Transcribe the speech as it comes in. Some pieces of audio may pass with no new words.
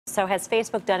So has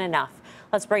Facebook done enough?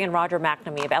 Let's bring in Roger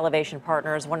McNamee of Elevation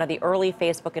Partners, one of the early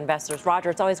Facebook investors. Roger,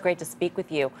 it's always great to speak with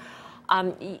you.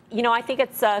 You know, I think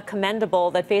it's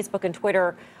commendable that Facebook and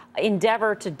Twitter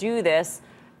endeavor to do this.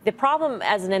 The problem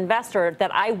as an investor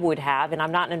that I would have, and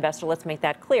I'm not an investor, let's make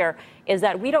that clear, is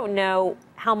that we don't know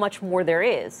how much more there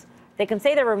is. They can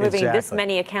say they're removing this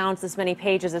many accounts, this many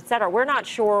pages, et cetera. We're not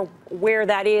sure where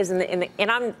that is, and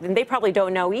they probably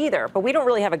don't know either. But we don't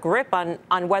really have a grip on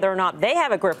whether or not they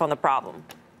have a grip on the problem.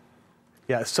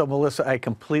 Yeah, so Melissa, I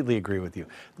completely agree with you.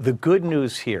 The good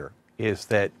news here is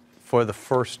that for the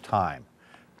first time,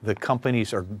 the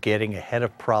companies are getting ahead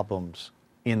of problems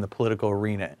in the political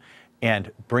arena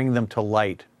and bring them to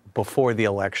light before the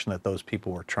election that those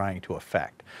people were trying to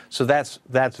affect. So that's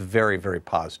very, very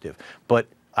positive. But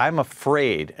I'm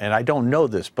afraid, and I don't know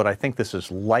this, but I think this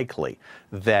is likely,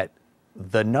 that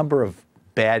the number of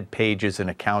bad pages and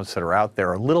accounts that are out there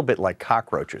are a little bit like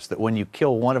cockroaches, that when you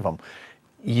kill one of them,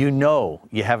 you know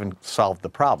you haven't solved the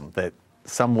problem, that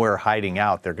somewhere hiding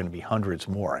out there are going to be hundreds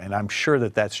more. And I'm sure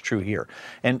that that's true here.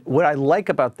 And what I like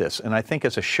about this, and I think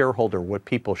as a shareholder what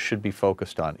people should be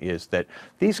focused on, is that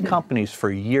these companies for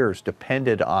years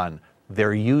depended on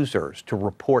their users to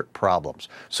report problems.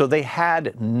 So they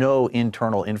had no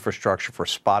internal infrastructure for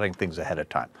spotting things ahead of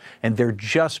time. And they're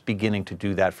just beginning to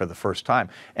do that for the first time.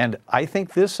 And I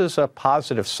think this is a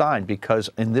positive sign because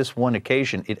in this one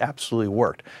occasion, it absolutely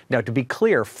worked. Now, to be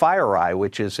clear, FireEye,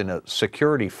 which is a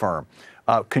security firm,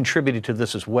 contributed to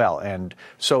this as well. And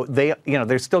so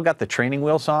they've still got the training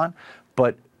wheels on,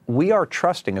 but we are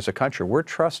trusting as a country, we're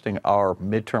trusting our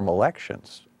midterm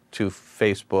elections to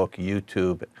Facebook,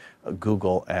 YouTube,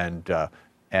 Google, and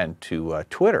to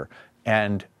Twitter.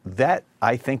 And that,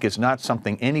 I think, is not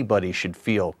something anybody should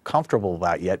feel comfortable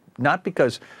about yet, not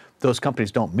because those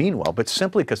companies don't mean well, but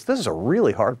simply because this is a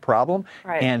really hard problem,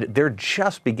 and they're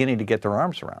just beginning to get their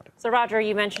arms around it. So, Roger,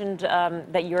 you mentioned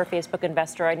that you're a Facebook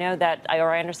investor. I know that,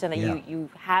 or I understand that you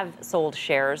have sold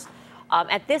shares.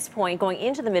 At this point, going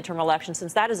into the midterm election,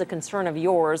 since that is a concern of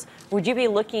yours, would you be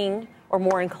looking or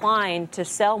more inclined to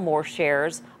sell more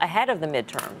shares ahead of the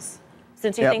midterms,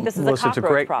 since you think this is a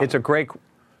cockroach problem?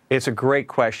 It's a great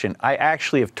question. I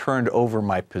actually have turned over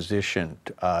my position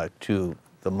to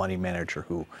the money manager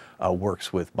who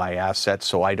works with my assets,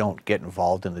 so I don't get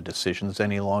involved in the decisions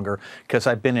any longer, because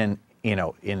I've been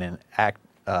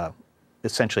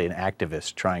essentially an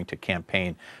activist trying to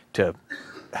campaign to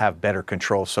have better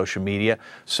control of social media.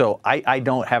 So I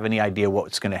don't have any idea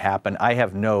what's going to happen. I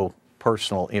have no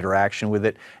personal interaction with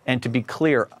it. And to be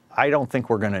clear, I don't think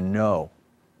we're going to know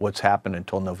what's happened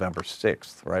until November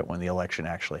 6th, right, when the election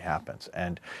actually happens.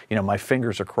 And, my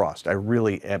fingers are crossed. I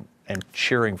really am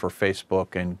cheering for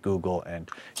Facebook and Google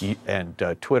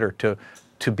and Twitter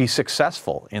to be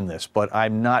successful in this. But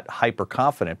I'm not hyper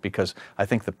confident because I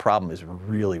think the problem is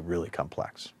really, really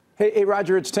complex. Hey,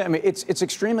 Roger, it's Tim. It's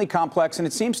extremely complex, and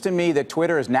it seems to me that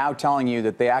Twitter is now telling you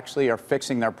that they actually are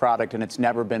fixing their product and it's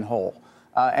never been whole.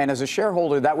 And as a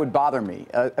shareholder, that would bother me,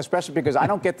 especially because I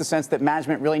don't get the sense that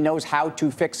management really knows how to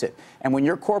fix it. And when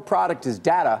your core product is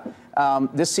data,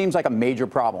 this seems like a major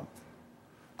problem.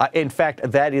 In fact,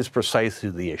 that is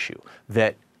precisely the issue.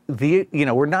 That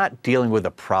we're not dealing with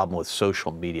a problem with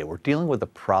social media. We're dealing with a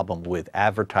problem with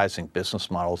advertising business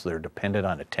models that are dependent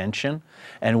on attention.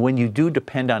 And when you do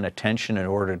depend on attention in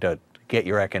order to get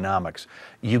your economics,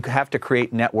 you have to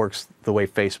create networks the way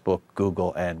Facebook,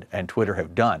 Google, and Twitter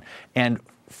have done. And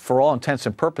for all intents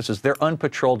and purposes, they're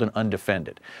unpatrolled and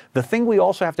undefended. The thing we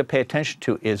also have to pay attention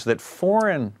to is that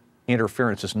foreign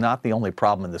interference is not the only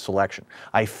problem in this election.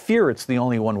 I fear it's the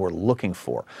only one we're looking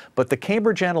for. But the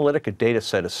Cambridge Analytica data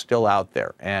set is still out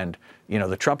there. And,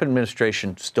 the Trump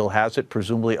administration still has it.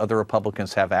 Presumably other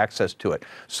Republicans have access to it.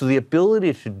 So the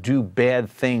ability to do bad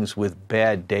things with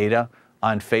bad data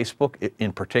on Facebook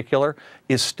in particular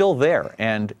is still there.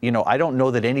 And, I don't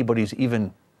know that anybody's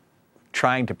even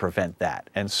trying to prevent that.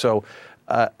 And so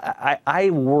I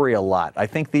worry a lot. I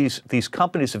think these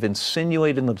companies have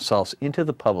insinuated themselves into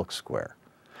the public square,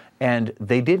 and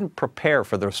they didn't prepare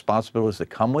for the responsibilities that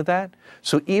come with that.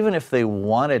 So even if they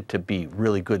wanted to be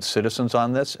really good citizens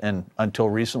on this, and until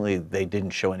recently they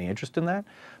didn't show any interest in that,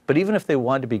 but even if they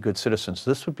wanted to be good citizens,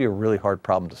 this would be a really hard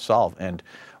problem to solve. And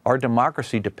our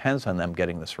democracy depends on them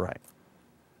getting this right.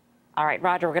 All right,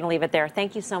 Roger, we're going to leave it there.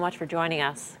 Thank you so much for joining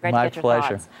us. Great My to get your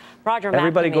pleasure. thoughts. Roger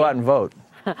Everybody McNamee go out and vote.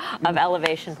 of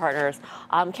Elevation Partners.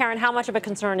 Karen, how much of a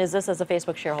concern is this as a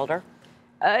Facebook shareholder?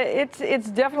 It's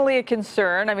definitely a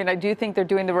concern. I mean, I do think they're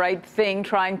doing the right thing,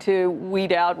 trying to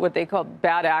weed out what they call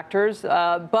bad actors.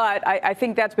 But I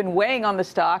think that's been weighing on the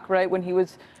stock, right? When he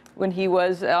was when he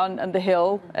was on the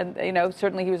Hill, and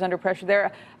certainly he was under pressure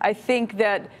there. I think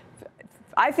of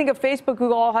Facebook,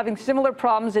 Google all having similar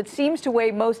problems. It seems to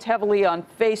weigh most heavily on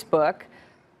Facebook,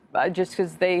 just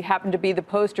because they happen to be the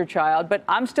poster child. But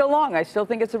I'm still long. I still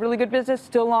think it's a really good business.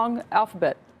 Still long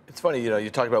Alphabet. It's funny, you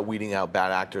talk about weeding out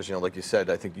bad actors, like you said,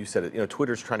 I think you said it,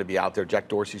 Twitter's trying to be out there, Jack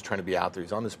Dorsey's trying to be out there,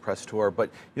 he's on this press tour, but,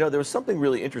 there was something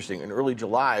really interesting in early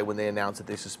July when they announced that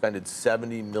they suspended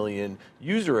 70 million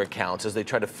user accounts as they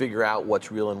try to figure out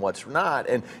what's real and what's not,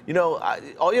 and,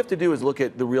 all you have to do is look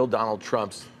at the real Donald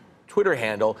Trump's Twitter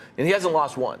handle, and he hasn't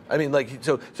lost one. I mean,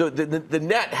 so the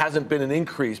net hasn't been an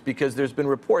increase because there's been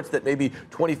reports that maybe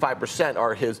 25%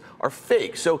 are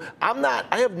fake. So I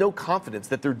have no confidence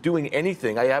that they're doing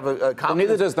anything. I have a confidence. Well,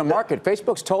 neither does the market.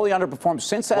 Facebook's totally underperformed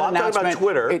since that announcement. I'm talking about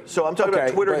Twitter. I'm talking about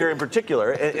Twitter here in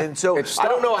particular, and so I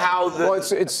don't know how.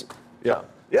 Yeah.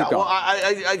 Well,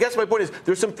 I guess my point is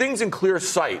there's some things in clear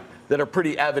sight that are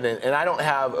pretty evident, and I don't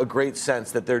have a great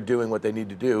sense that they're doing what they need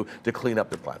to do to clean up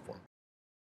their platform.